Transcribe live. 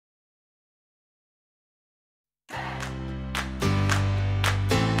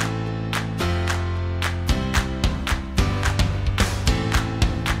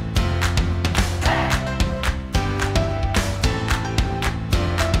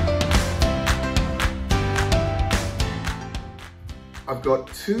I've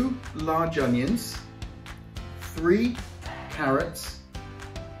got 2 large onions, 3 carrots,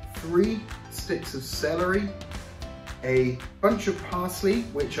 3 sticks of celery, a bunch of parsley,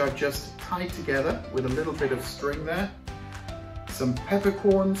 which I've just tied together with a little bit of string there, some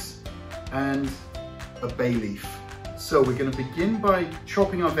peppercorns, and a bay leaf. So we're going to begin by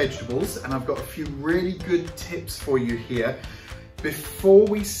chopping our vegetables, and I've got a few really good tips for you here. Before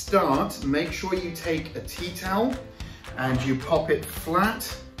we start, make sure you take a tea towel and you pop it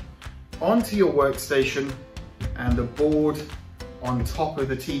flat onto your workstation and the board on top of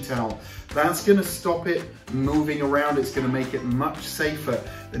the tea towel. That's going to stop it moving around. It's going to make it much safer.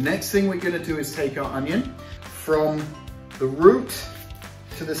 The next thing we're going to do is take our onion from the root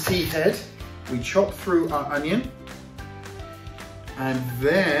to the seed head. We chop through our onion, and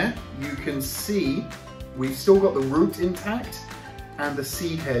there you can see we've still got the root intact and the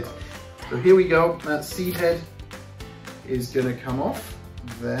seed head. So here we go. That seed head is going to come off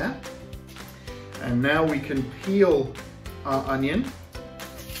there, and now we can peel our onion,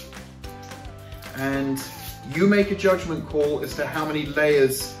 and you make a judgment call as to how many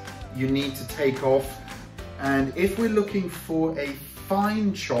layers you need to take off. And if we're looking for a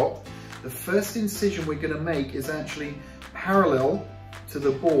fine chop, the first incision we're going to make is actually parallel to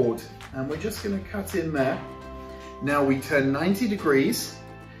the board, and we're just going to cut in there. Now we turn 90 degrees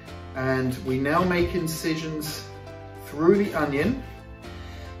and we now make incisions through the onion.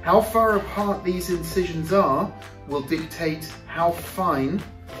 How far apart these incisions are will dictate how fine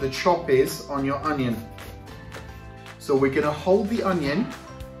the chop is on your onion. So we're going to hold the onion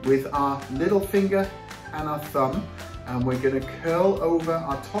with our little finger and our thumb, and we're going to curl over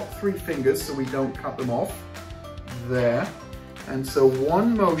our top 3 fingers so we don't cut them off. There. And so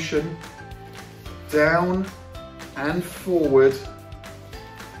one motion down and forward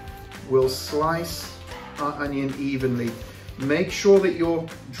will slice our onion evenly. Make sure that you're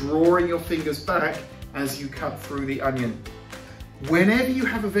drawing your fingers back as you cut through the onion. Whenever you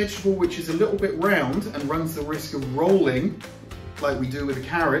have a vegetable which is a little bit round and runs the risk of rolling, like we do with a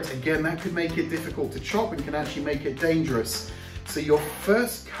carrot, again, that could make it difficult to chop and can actually make it dangerous. So your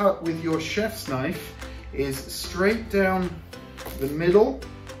first cut with your chef's knife is straight down the middle,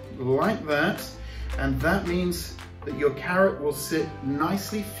 like that, and that means that your carrot will sit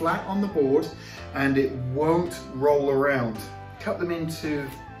nicely flat on the board and it won't roll around. Cut them into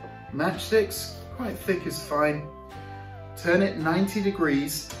matchsticks, quite thick is fine. Turn it 90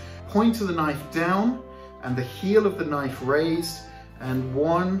 degrees, point of the knife down and the heel of the knife raised, and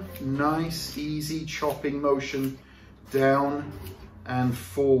one nice easy chopping motion down and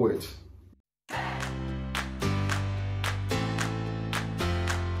forward.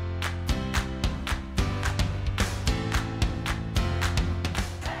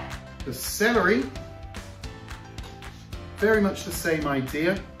 The celery, very much the same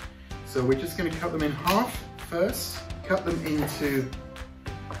idea. So we're just going to cut them in half first, cut them into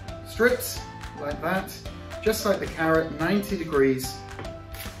strips like that, just like the carrot, 90 degrees,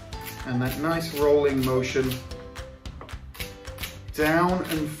 and that nice rolling motion down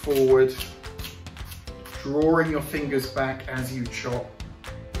and forward, drawing your fingers back as you chop.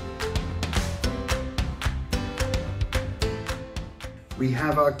 We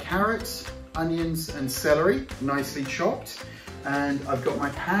have our carrots, onions and celery nicely chopped, and I've got my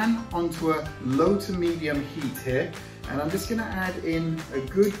pan onto a low to medium heat here, and I'm just going to add in a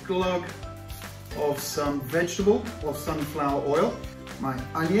good glug of some vegetable or sunflower oil, my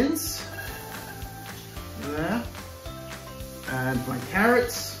onions there, and my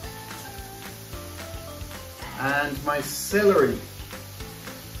carrots and my celery.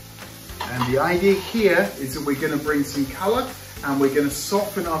 And the idea here is that we're going to bring some colour and we're going to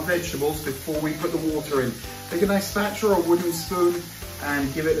soften our vegetables before we put the water in. Take a nice spatula or wooden spoon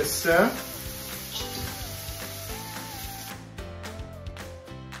and give it a stir.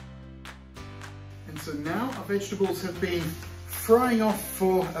 And so now our vegetables have been frying off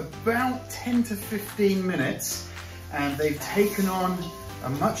for about 10 to 15 minutes, and they've taken on a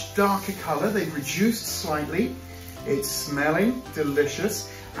much darker colour. They've reduced slightly. It's smelling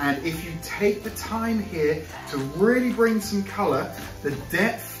delicious. And if you take the time here to really bring some colour, the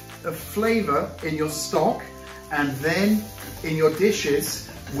depth of flavour in your stock and then in your dishes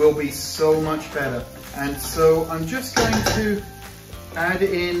will be so much better. And so I'm just going to add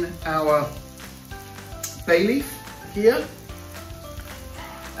in our bay leaf here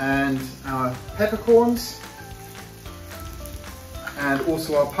and our peppercorns and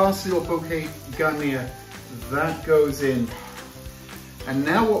also our parsley or bouquet garnier. That goes in. And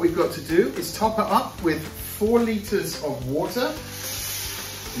now what we've got to do is top it up with 4 litres of water.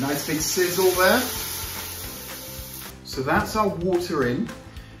 Nice big sizzle there. So that's our water in,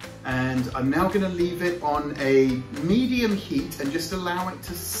 and I'm now going to leave it on a medium heat and just allow it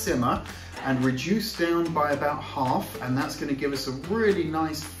to simmer and reduce down by about half, and that's going to give us a really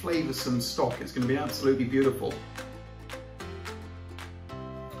nice flavoursome stock. It's going to be absolutely beautiful.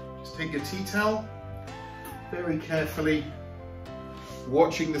 Just take your tea towel, very carefully,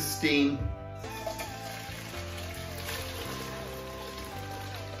 watching the steam.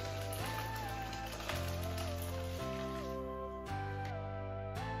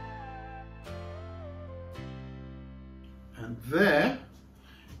 And there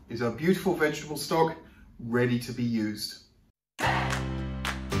is our beautiful vegetable stock ready to be used.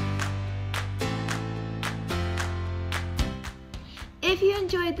 If you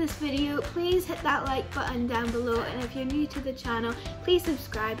enjoyed this video, please hit that like button down below, and if you're new to the channel, please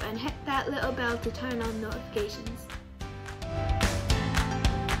subscribe and hit that little bell to turn on notifications.